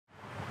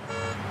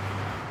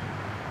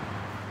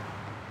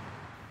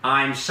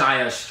I'm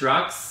Shaya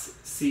Schtroks,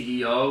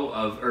 CEO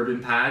of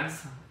Urban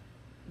Pads.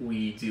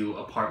 We do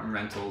apartment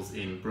rentals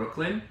in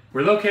Brooklyn.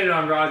 We're located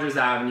on Rogers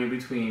Avenue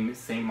between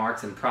St.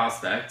 Mark's and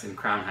Prospect in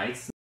Crown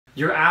Heights.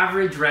 Your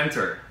average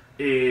renter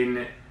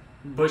in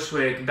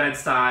Bushwick,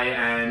 Bed-Stuy,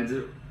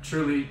 and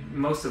truly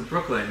most of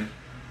Brooklyn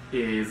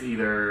is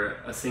either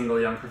a single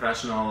young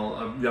professional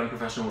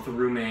with a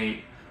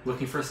roommate,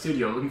 looking for a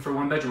studio, looking for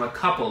one bedroom, a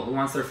couple who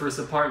wants their first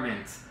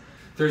apartment.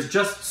 There's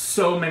just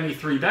so many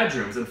 3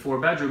 bedrooms and 4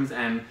 bedrooms,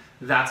 and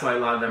that's why a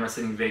lot of them are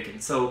sitting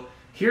vacant. So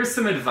here's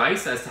some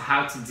advice as to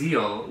how to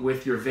deal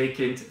with your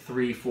vacant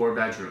 3-4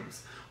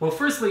 bedrooms. Well,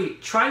 firstly,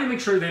 try to make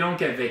sure they don't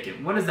get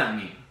vacant. What does that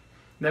mean?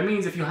 That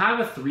means if you have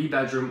a 3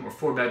 bedroom or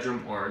 4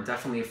 bedroom or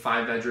definitely a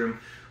 5 bedroom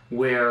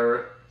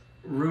where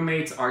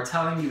roommates are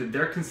telling you that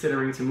they're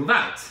considering to move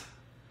out,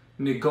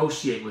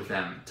 negotiate with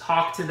them,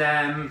 talk to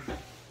them,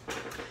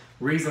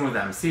 reason with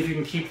them, see if you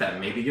can keep them,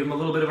 maybe give them a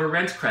little bit of a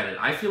rent credit.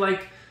 I feel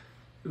like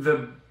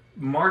the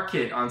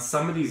market on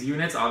some of these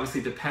units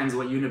obviously depends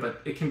what unit,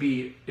 but it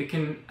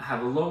can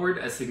have lowered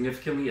as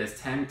significantly as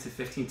 10 to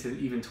 15 to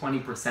even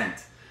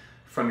 20%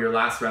 from your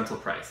last rental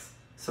price.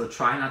 So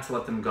try not to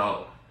let them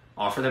go.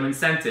 Offer them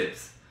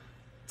incentives.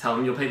 Tell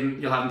them you'll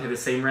have them pay the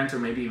same rent or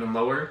maybe even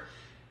lower.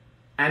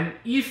 And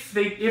if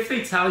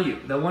they tell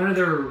you that one of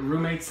their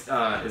roommates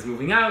is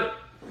moving out,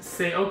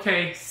 say,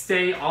 okay,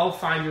 stay, I'll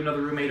find you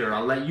another roommate, or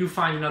I'll let you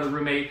find another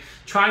roommate.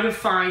 Try to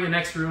find an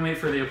extra roommate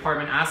for the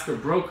apartment. Ask a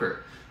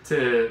broker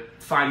to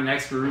find an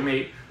extra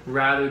roommate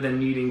rather than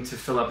needing to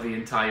fill up the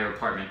entire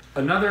apartment.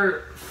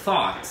 Another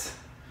thought,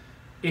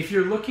 if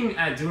you're looking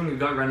at doing a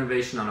gut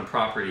renovation on a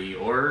property,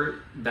 or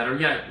better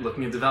yet,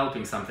 looking at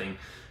developing something,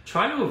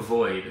 try to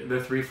avoid the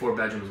 3-4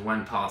 bedrooms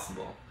when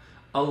possible.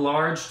 A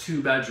large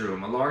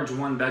 2-bedroom, a large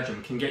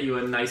 1-bedroom can get you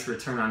a nice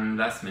return on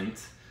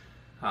investment.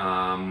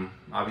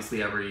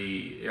 Obviously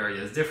every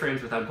area is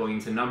different without going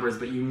into numbers,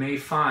 but you may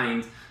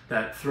find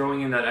that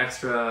throwing in that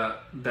extra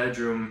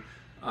bedroom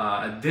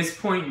at this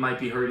point might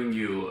be hurting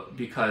you,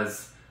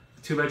 because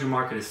the 2-bedroom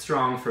market is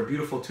strong. For a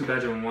beautiful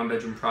 2-bedroom and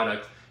 1-bedroom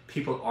product,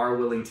 people are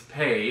willing to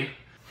pay.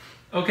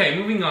 Okay,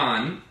 moving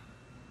on.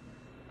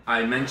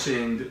 I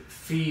mentioned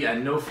fee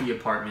and no fee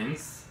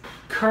apartments.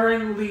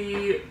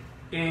 Currently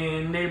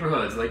in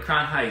neighborhoods like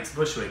Crown Heights,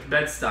 Bushwick,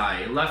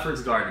 Bed-Stuy,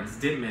 Lefferts Gardens,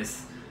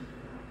 Ditmas,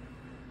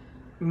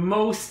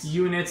 most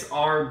units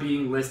are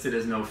being listed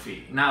as no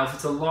fee. Now, if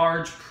it's a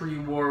large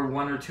pre-war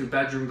 1 or 2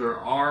 bedroom, there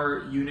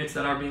are units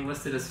that are being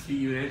listed as fee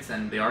units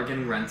and they are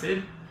getting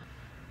rented,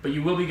 but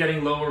you will be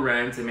getting lower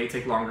rent. It may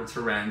take longer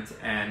to rent,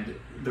 and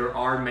there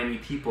are many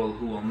people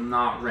who will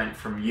not rent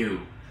from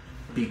you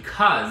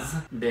because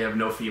they have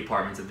no fee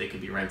apartments that they could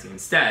be renting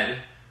instead.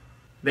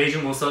 The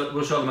agent will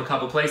show them a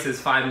couple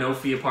places, 5 no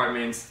fee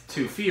apartments,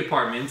 2 fee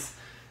apartments,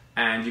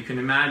 and you can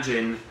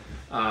imagine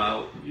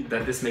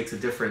that this makes a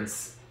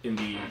difference in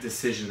the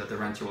decision that the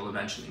renter will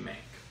eventually make.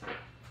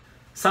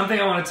 Something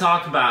I want to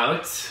talk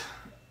about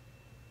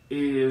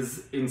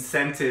is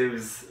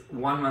incentives: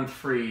 1 month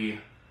free,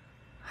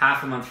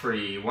 half a month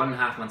free,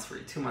 1.5 months free,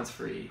 2 months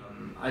free.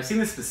 I've seen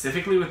this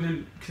specifically with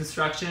new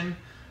construction,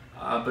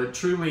 but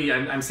truly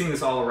I'm seeing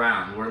this all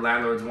around, where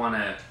landlords want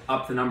to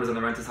up the numbers on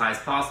the rent as high as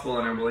possible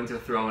and are willing to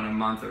throw in a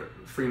month or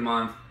free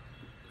month,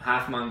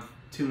 half month,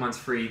 2 months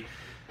free,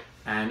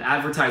 and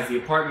advertise the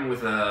apartment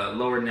with a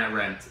lower net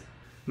rent.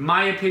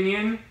 My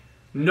opinion,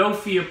 no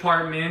fee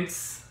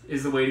apartments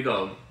is the way to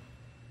go.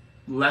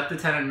 Let the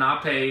tenant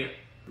not pay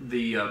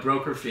the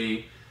broker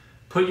fee.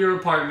 Put your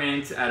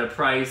apartment at a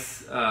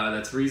price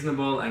that's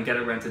reasonable and get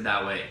it rented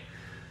that way.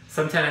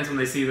 Some tenants, when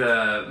they see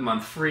the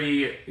month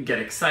free, get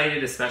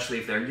excited, especially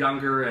if they're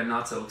younger and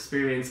not so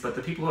experienced. But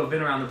the people who have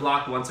been around the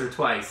block once or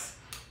twice,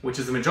 which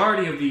is the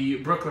majority of the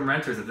Brooklyn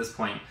renters at this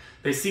point,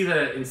 they see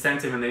the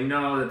incentive and they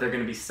know that they're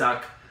going to be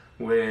stuck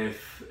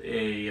with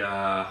a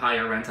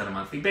higher rent on a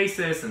monthly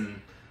basis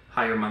and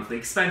higher monthly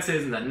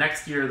expenses, and that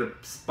next year the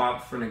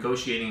spot for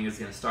negotiating is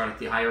going to start at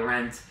the higher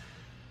rent,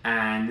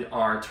 and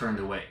are turned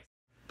away.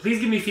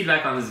 Please give me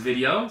feedback on this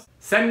video.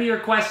 Send me your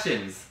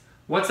questions.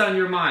 What's on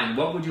your mind?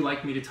 What would you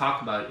like me to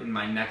talk about in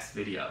my next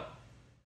video?